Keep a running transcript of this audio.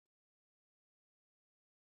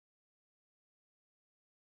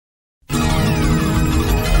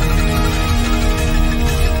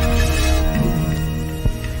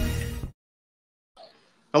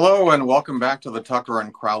Hello and welcome back to the Tucker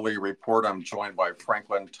and Crowley Report. I'm joined by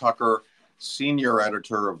Franklin Tucker, Senior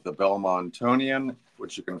Editor of the Belmontonian,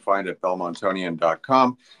 which you can find at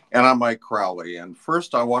belmontonian.com. And I'm Mike Crowley. And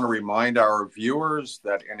first, I want to remind our viewers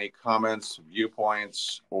that any comments,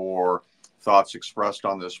 viewpoints, or thoughts expressed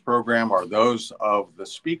on this program are those of the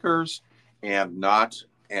speakers and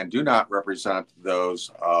do not represent those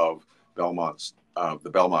of the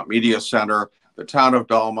Belmont Media Center, the town of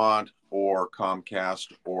Belmont, or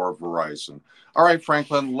Comcast or Verizon. All right,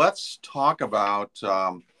 Franklin, let's talk about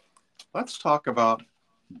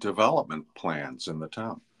development plans in the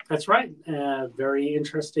town. That's right. Very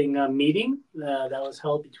interesting meeting that was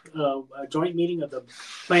held, a joint meeting of the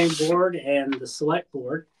planning board and the select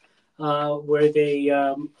board, where they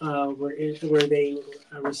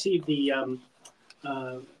received the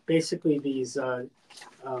basically these. Let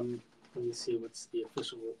me see what's the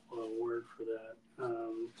official word for that.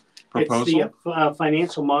 Proposal? It's the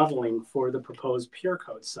financial modeling for the proposed Pure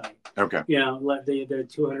Code site. Okay. You know, the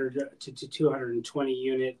 200 to 220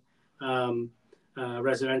 unit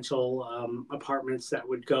residential apartments that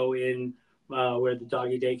would go in where the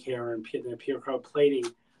doggy daycare and the Pure Code plating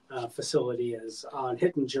facility is on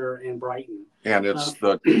Hittinger and Brighton. And it's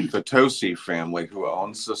the Tosi family who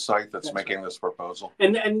owns the site that's making right. This proposal.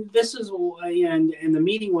 And this is and the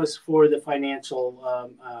meeting was for the financial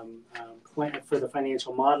plan for the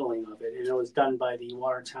financial modeling of it, and it was done by the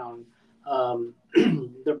Watertown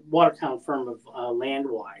the Watertown firm of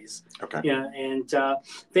Landwise. Okay. Yeah, and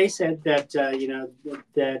they said that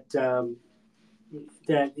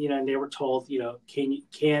that they were told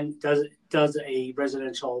does a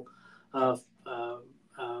residential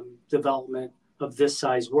development of this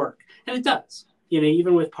size work, and it does.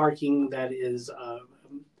 Even with parking that is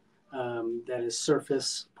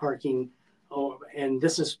surface parking, and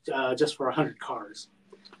this is just for 100 cars.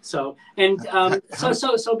 So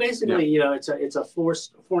so basically, yeah. It's a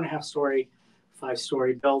 4.5 story,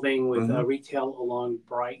 5-story building with retail along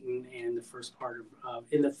Brighton and the first part of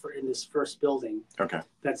in this first building. Okay,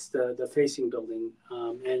 that's the facing building,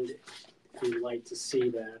 and if you'd like to see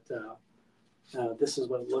that, this is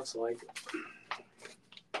what it looks like.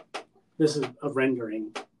 This is a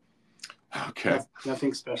rendering. Okay,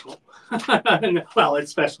 nothing special. Well,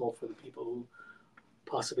 it's special for the people who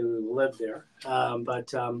possibly live there, but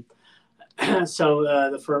so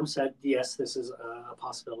the firm said yes, this is a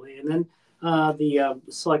possibility, and then the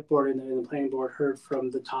select board and the planning board heard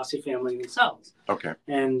from the Tosi family themselves. Okay.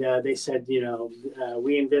 And they said,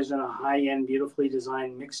 we envision a high-end, beautifully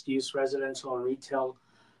designed, mixed-use residential and retail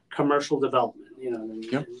commercial development.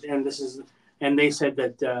 Yep. And they said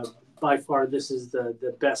that by far this is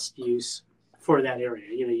the best use for that area.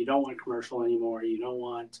 You don't want commercial anymore. You don't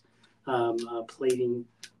want a plating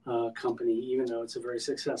company, even though it's a very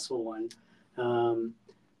successful one.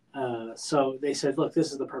 So they said, look,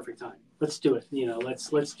 this is the perfect time. Let's do it.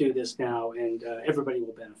 Let's do this now, and everybody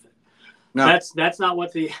will benefit. No, that's not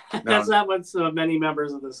what that's not what many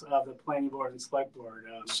members of the planning board and select board.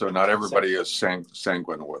 So not everybody is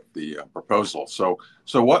sanguine with the proposal. So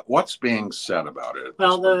what's being said about it?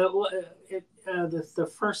 Well,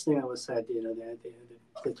 the first thing that was said,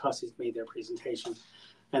 the Tossies made their presentation,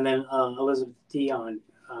 and then Elizabeth Dion,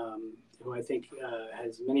 who I think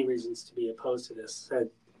has many reasons to be opposed to this, said,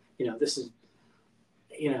 this is,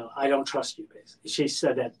 I don't trust you, basically. She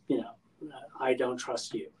said that, I don't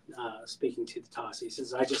trust you, speaking to the Tossies. She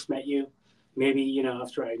says, I just met you. Maybe,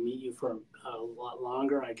 after I meet you for a lot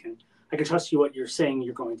longer, I can trust you what you're saying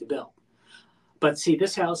you're going to build. But see,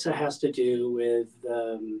 this also has to do with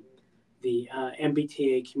the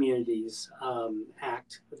MBTA Communities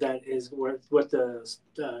Act. That is what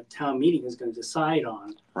the town meeting is going to decide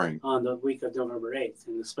on, right, on the week of November 8th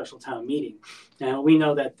in the special town meeting. Now, we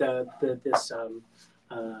know that this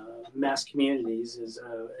mass communities is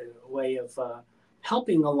a way of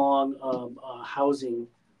helping along housing,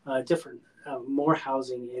 more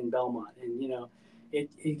housing in Belmont. And,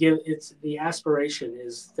 it's the aspiration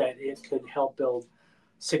is that it could help build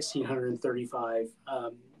 1,635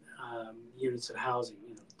 units of housing.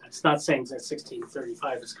 That's not saying that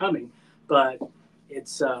 1,635 is coming, but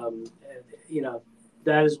it's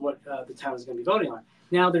that is what the town is going to be voting on.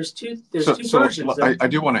 Now there's two versions. I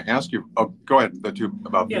do want to ask you. Oh, go ahead. The two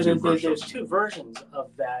versions. There's two versions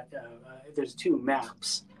of that. There's two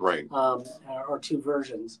maps, right, or two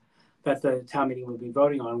versions that the town meeting will be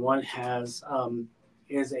voting on. One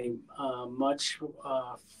is a much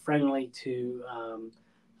friendly to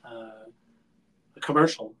a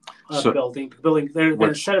commercial building.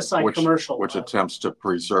 They're set aside commercial, which attempts to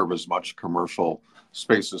preserve as much commercial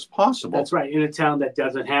space as possible. That's right, in a town that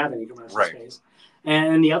doesn't have any commercial space.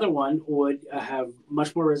 And the other one would have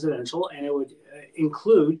much more residential, and it would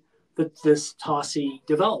include this Tossie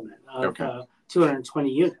development of 220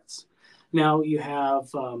 units. Now you have,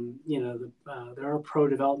 there are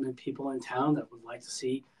pro-development people in town that would like to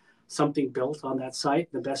see something built on that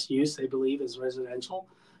site. The best use, they believe, is residential.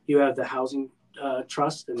 You have the housing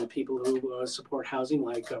trust and the people who support housing,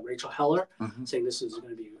 like Rachel Heller, saying this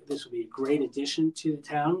will be a great addition to the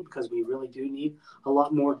town because we really do need a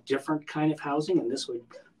lot more different kind of housing, and this would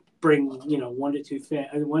bring 1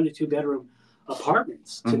 to 2 bedroom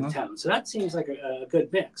apartments to the town. So that seems like a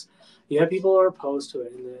good mix. You have people who are opposed to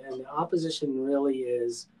it, and the opposition really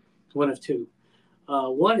is one of two.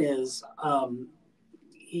 One is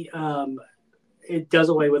it does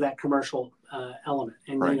away with that commercial element,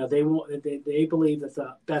 and they believe that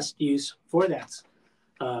the best use for that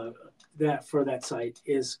site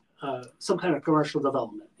is some kind of commercial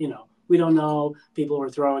development. We don't know. People are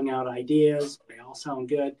throwing out ideas. They all sound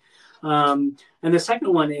good. And the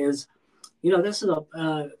second one is, this is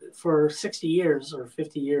for 60 years or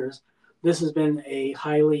 50 years, this has been a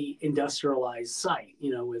highly industrialized site,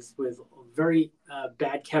 with very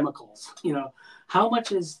bad chemicals. How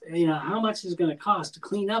much is it going to cost to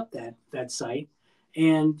clean up that site?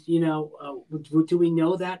 And, do we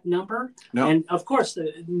know that number? No. And of course,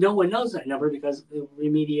 no one knows that number because the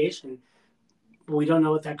remediation, we don't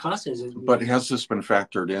know what that cost is. But has this been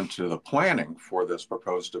factored into the planning for this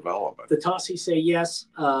proposed development? The Tossies say yes.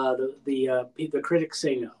 The critics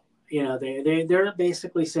say no. They're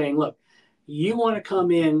basically saying, look, you want to come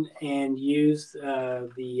in and use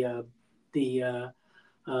the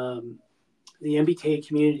MBTA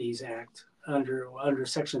Communities Act under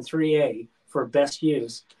Section 3A for best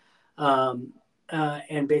use,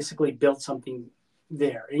 and basically build something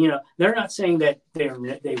there. They're not saying that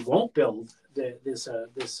they won't build this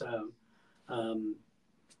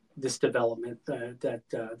development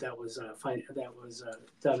that was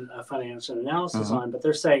done a financial analysis on, but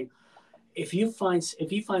they're saying if you find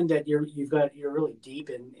that you're really deep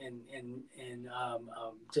in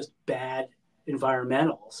just bad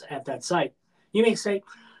environmentals at that site, you may say,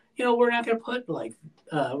 we're not going to put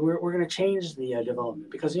we're going to change the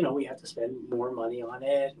development because we have to spend more money on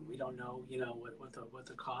it, and we don't know what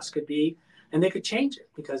the cost could be, and they could change it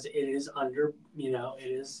because it is under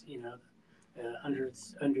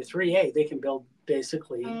under 3A. They can build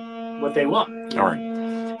basically what they want. All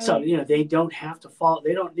right. So they don't have to follow.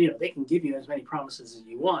 They don't. They can give you as many promises as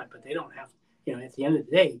you want, but they don't have. At the end of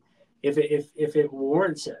the day, if it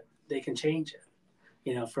warrants it, they can change it.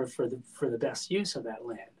 For the best use of that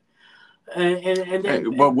land.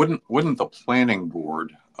 Well, wouldn't the planning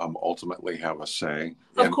board ultimately have a say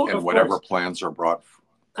in whatever plans are brought?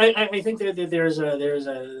 I think that there's a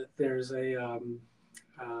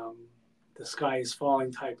the sky is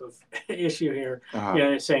falling type of issue here.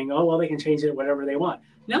 Saying, oh well, they can change it whatever they want.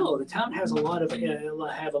 No, the town has a lot of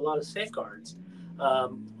safeguards,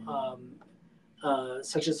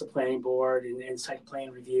 such as the planning board and site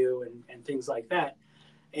plan review and things like that.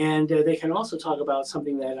 And they can also talk about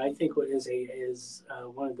something that I think is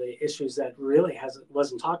one of the issues that really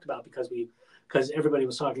wasn't talked about because everybody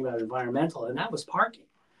was talking about environmental, and that was parking.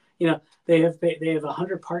 They have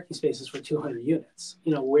 100 parking spaces for 200 units.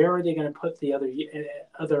 Where are they going to put the other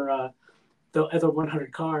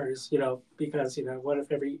 100 cars? Because what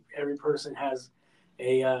if every person has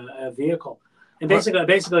a vehicle? And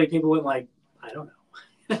basically people went like, I don't know.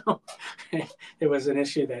 It was an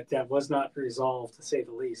issue that was not resolved, to say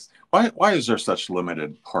the least. Why is there such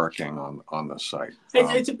limited parking on the site?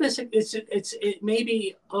 It may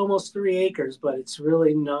be almost 3 acres, but it's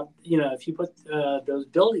really not. If you put those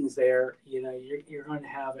buildings there, you're going to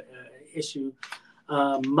have an issue,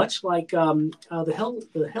 much like the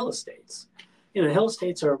hill estates. Hill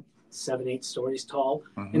estates are 7-8 stories tall,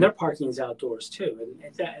 and their parking is outdoors too,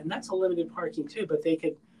 and that's a limited parking too. But they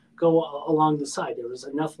could go along the side. There was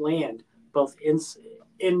enough land both in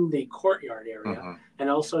the courtyard area and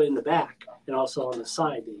also in the back and also on the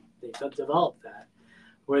side. They developed that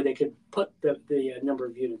where they could put the number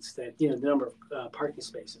of units the number of parking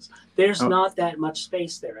spaces. There's not that much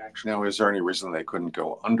space there actually. Now, is there any reason they couldn't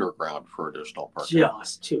go underground for additional parking?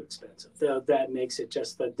 Just too expensive. That makes it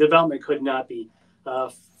just the development could not be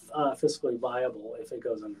fiscally viable if it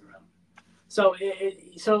goes underground. So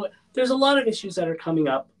there's a lot of issues that are coming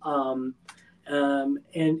up, and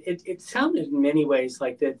it sounded in many ways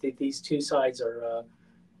like that these two sides are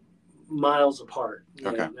miles apart.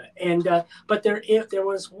 Okay. But there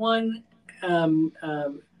was one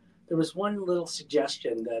little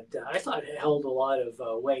suggestion that I thought held a lot of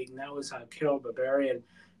weight, and that was Carol Barbarian,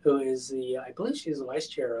 who is I believe she's the vice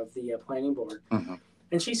chair of the planning board,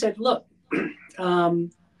 and she said, look.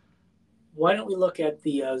 why don't we look at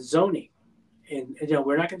the zoning? And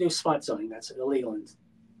we're not going to do spot zoning. That's illegal, and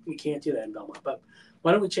we can't do that in Belmont. But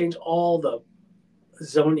why don't we change all the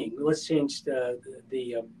zoning? Let's change the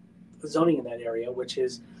zoning in that area, which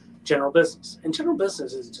is general business. And general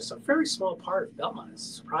business is just a very small part of Belmont,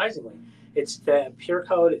 surprisingly. It's the Pure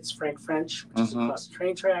Code, it's Frank French, which is across the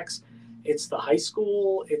train tracks. It's the high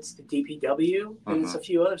school, it's the DPW, and it's a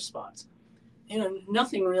few other spots.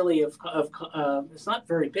 Nothing really it's not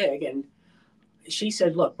very big. And she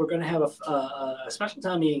said, look, we're going to have a special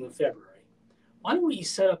town meeting in February. Why don't we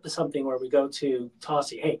set up something where we go to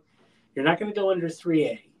Tossie? Hey, you're not going to go under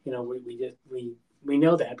 3A. We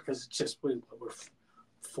know that because it's just we're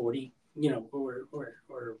 40. We're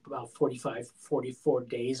about 45, 44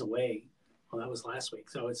 days away. Well, that was last week,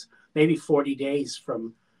 so it's maybe 40 days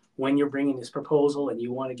from when you're bringing this proposal and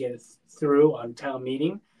you want to get it through on town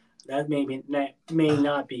meeting. That may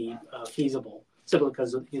not be feasible simply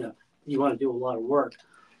because you want to do a lot of work.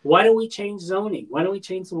 Why don't we change zoning? Why don't we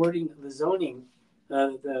change the wording of the zoning,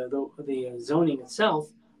 the zoning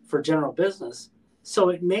itself for general business, so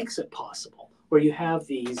it makes it possible where you have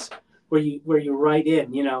these where you write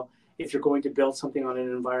in, if you're going to build something on an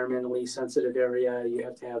environmentally sensitive area, you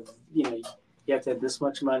have to have this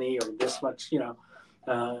much money or this much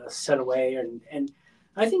set away, and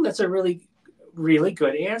I think that's a really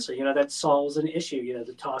good answer. That solves an issue.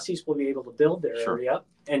 The Tossies will be able to build their area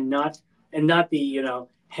and not be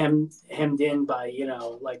hemmed in by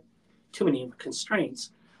like too many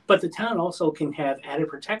constraints. But the town also can have added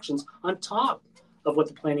protections on top of what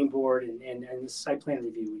the planning board and the site plan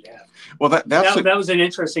review would have. Well, that was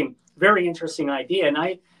an very interesting idea, and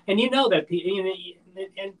and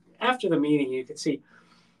after the meeting you could see,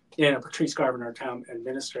 Patrice Garvin, our town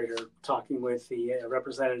administrator, talking with the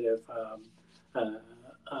representative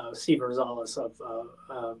Steve Rosales of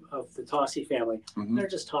the Tossie family. They're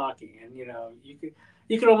just talking, and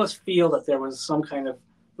you could almost feel that there was some kind of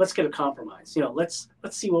let's get a compromise. Let's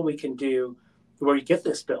see what we can do where we get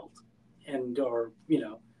this built.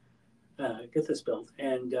 Get this built,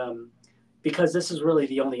 and because this is really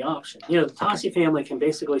the only option. The Tossie family can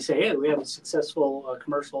basically say, "Hey, we have a successful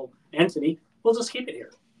commercial entity. We'll just keep it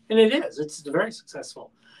here," and it is. It's very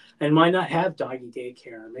successful. And why not have doggy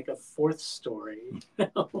daycare and make a fourth story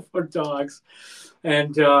for dogs?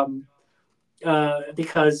 And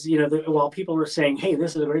because while people were saying, "Hey,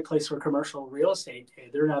 this is a great place for commercial real estate,"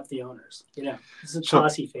 they're not the owners. It's the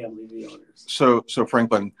Tossie family, the owners. So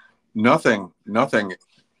Franklin. Nothing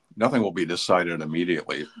will be decided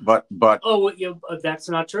immediately, but that's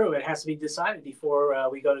not true. It has to be decided before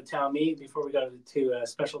we go to town meeting, before we go to a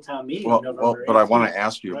special town meeting. Well, but I want to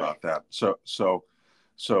ask you about that. So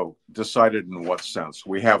decided in what sense?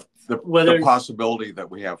 We have the possibility that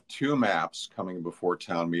we have two maps coming before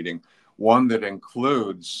town meeting. One that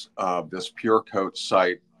includes this Pure Coat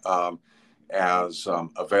site as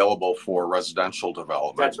available for residential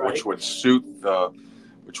development, that's right. which would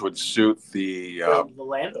suit the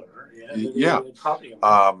landowner, the property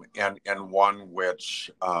owner. And one which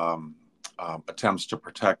attempts to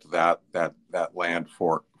protect that land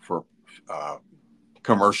for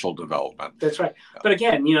commercial development. That's right. But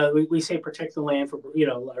again, we say protect the land for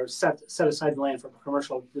or set aside the land for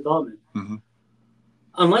commercial development.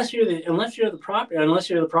 Unless you're the property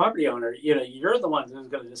owner, you're the one who's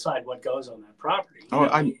going to decide what goes on that property.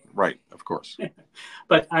 I'm right, of course.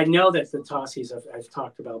 But I know that the Tossies I've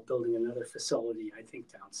talked about building another facility, I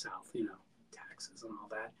think down south, taxes and all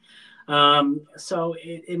that. So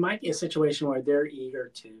it might be a situation where they're eager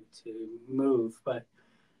to move, but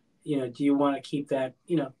do you want to keep that?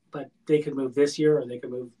 But they could move this year, or they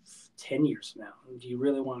could move 10 years from now. Do you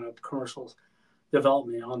really want a commercial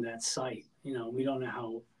development on that site? We don't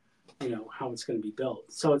know how it's going to be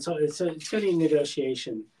built. So it's going to be a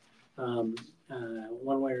negotiation,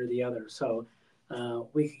 one way or the other. So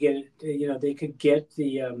we could get it. They could get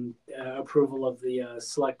the approval of the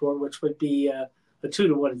select board, which would be a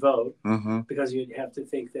 2-to-1 vote, because you'd have to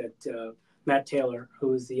think that Matt Taylor,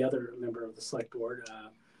 who is the other member of the select board,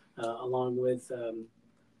 along with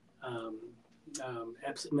Mr.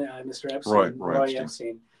 Epstein, Roy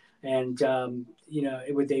Epstein. And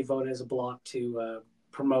would they vote as a block to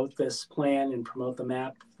promote this plan and promote the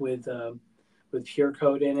map with Pure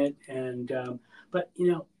Code in it? And but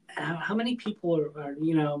how many people are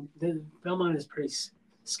the Belmont is pretty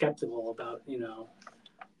skeptical about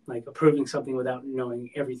like approving something without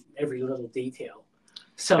knowing every little detail.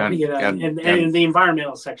 So and the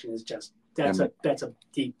environmental section is just that's a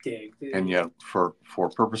deep dig. And yet for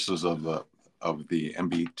purposes of the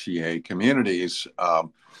MBTA communities.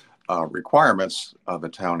 requirements, the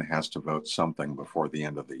town has to vote something before the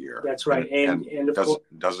end of the year. That's right. And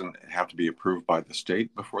doesn't it have to be approved by the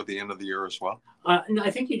state before the end of the year as well? No,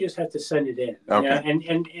 I think you just have to send it in. Okay.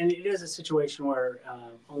 And it is a situation where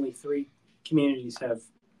only 3 communities have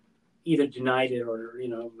either denied it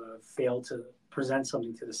or failed to present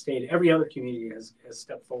something to the state. Every other community has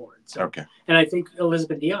stepped forward. So, okay. And I think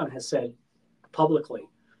Elizabeth Dion has said publicly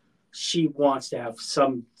she wants to have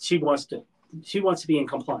she wants to be in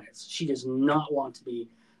compliance. She does not want to be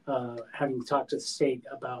having to talk to the state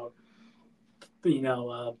about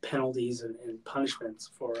penalties and punishments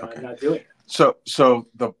for not doing it. So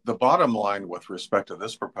the bottom line with respect to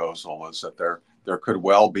this proposal is that there could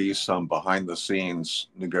well be some behind the scenes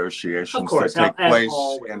negotiations that take place,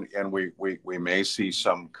 and we may see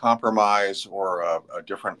some compromise or a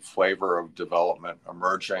different flavor of development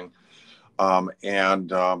emerging,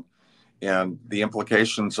 and the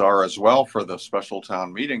implications are as well for the special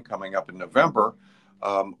town meeting coming up in November,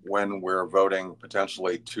 when we're voting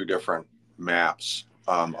potentially 2 different maps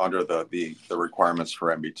under the requirements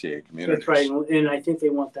for MBTA communities. That's right, and I think they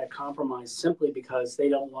want that compromise simply because they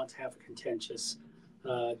don't want to have a contentious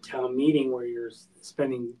town meeting where you're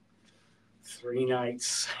spending 3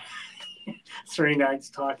 nights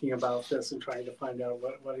talking about this and trying to find out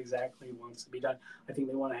what exactly wants to be done. I think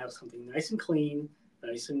they want to have something nice and clean,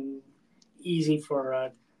 nice and easy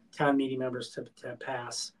for town meeting members to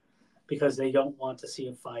pass, because they don't want to see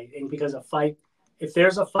a fight. And because if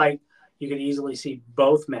there's a fight, you could easily see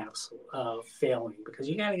both maps failing, because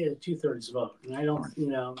you got to get a 2/3 vote. And I don't,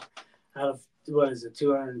 out of,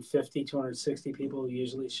 250, 260 people who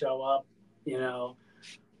usually show up,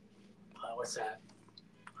 what's that?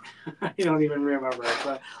 I don't even remember.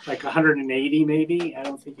 Like 180 maybe. I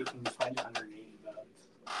don't think you can find 180 votes.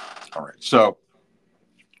 All right. So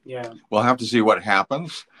yeah, we'll have to see what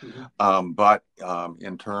happens. Mm-hmm. But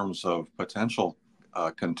in terms of potential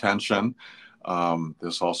contention,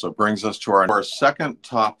 this also brings us to our second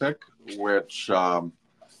topic, which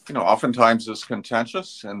oftentimes is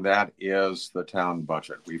contentious, and that is the town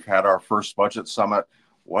budget. We've had our first budget summit.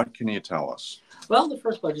 What can you tell us? Well, the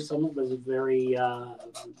first budget summit was a very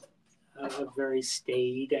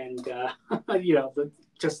staid and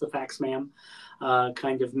just the facts, ma'am,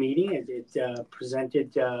 kind of meeting. It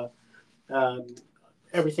presented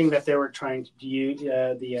everything that they were trying to do.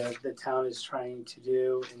 The town is trying to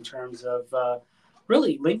do in terms of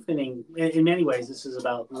really lengthening. In many ways, this is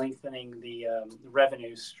about lengthening the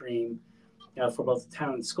revenue stream for both the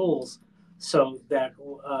town and schools, so that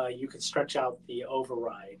you could stretch out the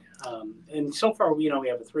override. And so far, we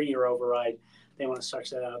have a 3-year override. They want to stretch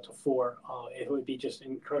that out to 4. It would be just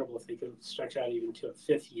incredible if they could stretch out even to a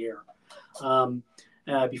 5th year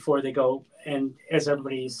before they go. And as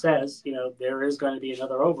everybody says, there is going to be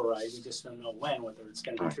another override. We just don't know when, whether it's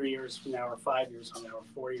going to be 3 years from now or 5 years from now or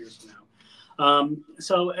 4 years from now.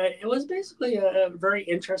 So it was basically a very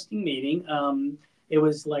interesting meeting. It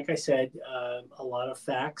was, like I said, a lot of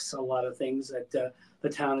facts, a lot of things that the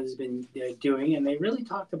town has been doing, and they really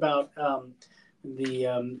talked about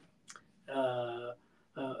the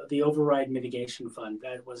override mitigation fund.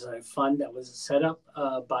 That was a fund that was set up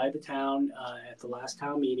by the town at the last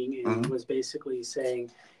town meeting, and it was basically saying,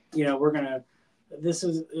 we're going to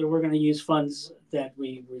use funds that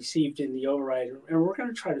we received in the override, and we're going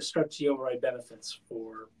to try to stretch the override benefits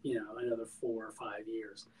for another 4 or 5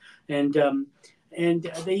 years. And there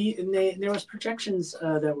was projections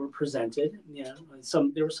that were presented. There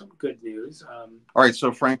was some good news. All right,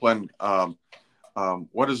 so Franklin,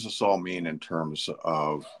 what does this all mean in terms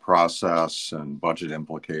of process and budget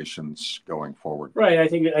implications going forward? Right, I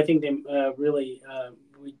think they really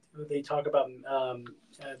they talked about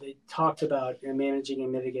managing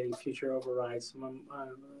and mitigating future overrides,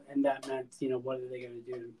 and that meant what are they going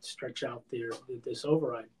to do to stretch out this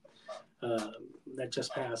override that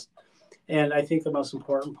just passed. And I think the most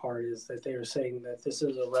important part is that they are saying that this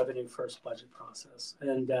is a revenue first budget process,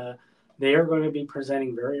 and they are going to be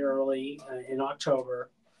presenting very early in October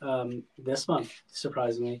this month.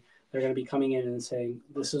 Surprisingly, they're going to be coming in and saying,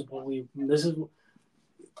 this is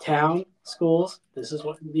town, schools, this is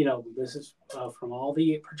what, this is from all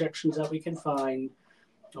the projections that we can find,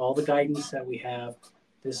 all the guidance that we have,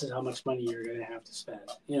 this is how much money you're going to have to spend.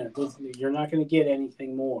 You're not going to get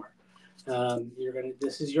anything more.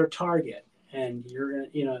 This is your target, and you're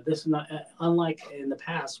going to, this is not unlike in the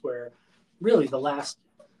past where really the last,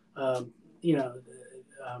 the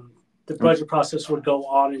budget process would go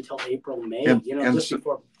on until April, May, just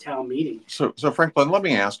before town meeting. So Franklin, let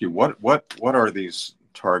me ask you, what are these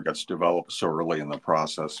targets developed so early in the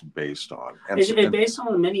process based on? It's based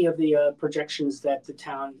on many of the projections that the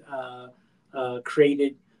town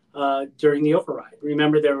created during the override.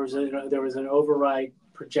 Remember, there was an override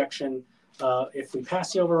projection. If we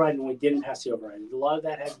passed the override and we didn't pass the override, a lot of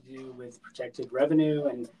that had to do with projected revenue,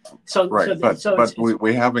 and so right. But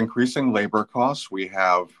we have increasing labor costs. The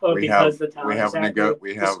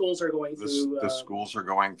schools are going through the schools are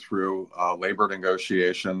going through labor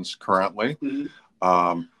negotiations currently.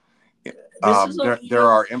 Mm-hmm. There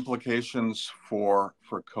are implications for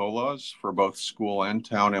COLAs for both school and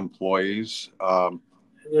town employees.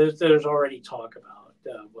 There's already talk about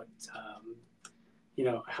what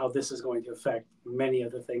how this is going to affect many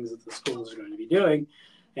of the things that the schools are going to be doing,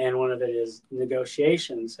 and one of it is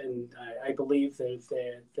negotiations. And I believe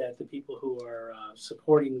that the people who are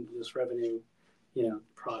supporting this revenue,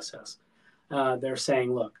 process, they're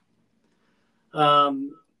saying, look,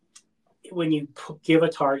 when you give a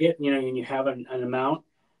target, and you have an amount,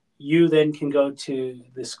 you then can go to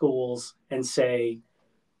the schools and say,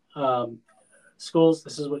 schools,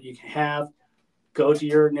 this is what you can have. Go to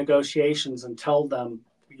your negotiations and tell them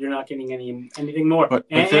you're not getting anything more. But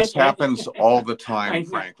this happens all the time,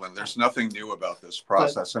 Franklin. There's nothing new about this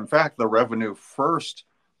process. In fact, the revenue first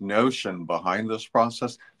notion behind this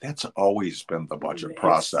process, that's always been the budget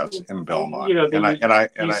process in Belmont. I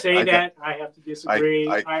have to disagree.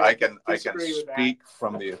 I can speak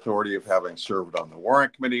from the authority of having served on the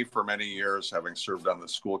warrant committee for many years, having served on the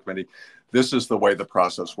school committee. This is the way the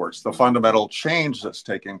process works. The fundamental change that's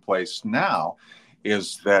taking place now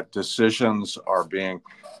is that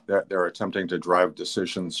they're attempting to drive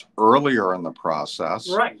decisions earlier in the process.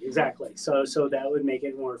 Right, exactly. So that would make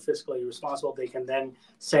it more fiscally responsible. They can then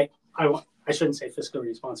say, I shouldn't say fiscally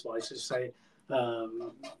responsible. I should say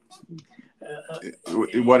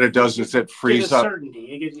what it does is it frees up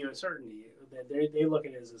certainty. It gives you a certainty. They look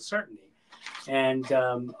at it as a certainty, and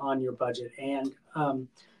on your budget. And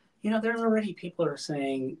there's already people are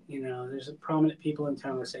saying, there's prominent people in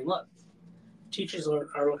town who are saying, look, teachers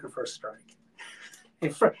are looking for a strike.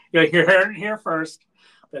 You're hearing here first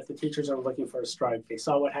that the teachers are looking for a strike. They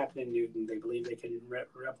saw what happened in Newton. They believe they can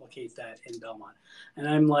replicate that in Belmont. And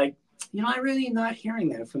I'm like, I really am not hearing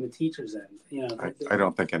that from the teachers' end. I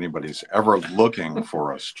don't think anybody's ever looking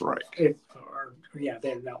for a strike.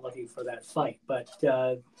 They're not looking for that fight. But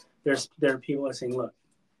there are people who are saying, look,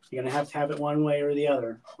 you're going to have it one way or the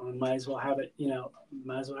other. Might as well have it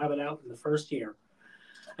out in the first year.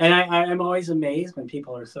 And I'm always amazed when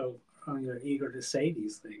people are so eager to say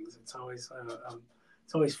these things. It's always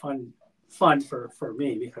fun for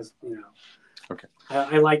me because Okay.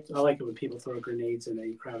 I like it when people throw grenades in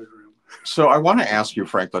a crowded room. So I want to ask you,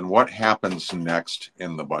 Franklin, what happens next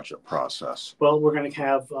in the budget process? Well, we're going to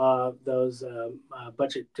have those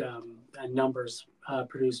budget numbers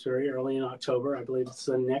produced very early in October. I believe it's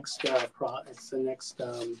the next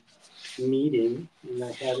meeting, and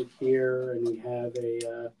I have it here. And we have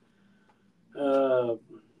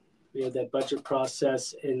that budget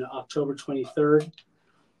process in October 23rd.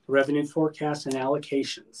 Revenue forecast and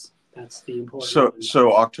allocations. That's the important one.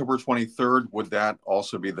 So October 23rd, would that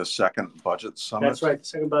also be the second budget summit? That's right, the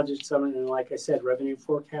second budget summit. And like I said, revenue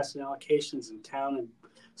forecast and allocations in town and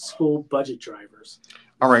school budget drivers.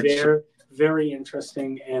 All right. Very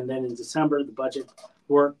interesting. And then in December, the budget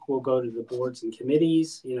work will go to the boards and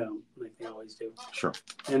committees, like they always do. Sure.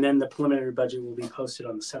 And then the preliminary budget will be posted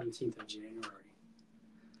on the 17th of January.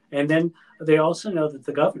 And then they also know that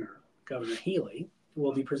the Governor Healy,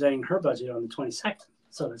 will be presenting her budget on the 22nd.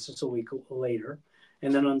 So that's just a week later.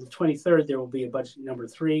 And then on the 23rd, there will be a budget number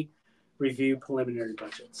 3, review preliminary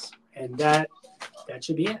budgets. And that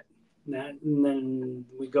should be it. And then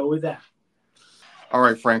we go with that. All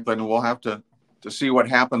right, Franklin, we'll have to see what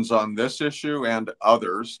happens on this issue and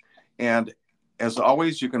others. And as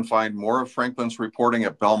always, you can find more of Franklin's reporting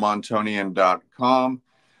at belmontonian.com.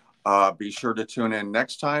 Be sure to tune in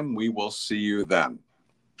next time. We will see you then.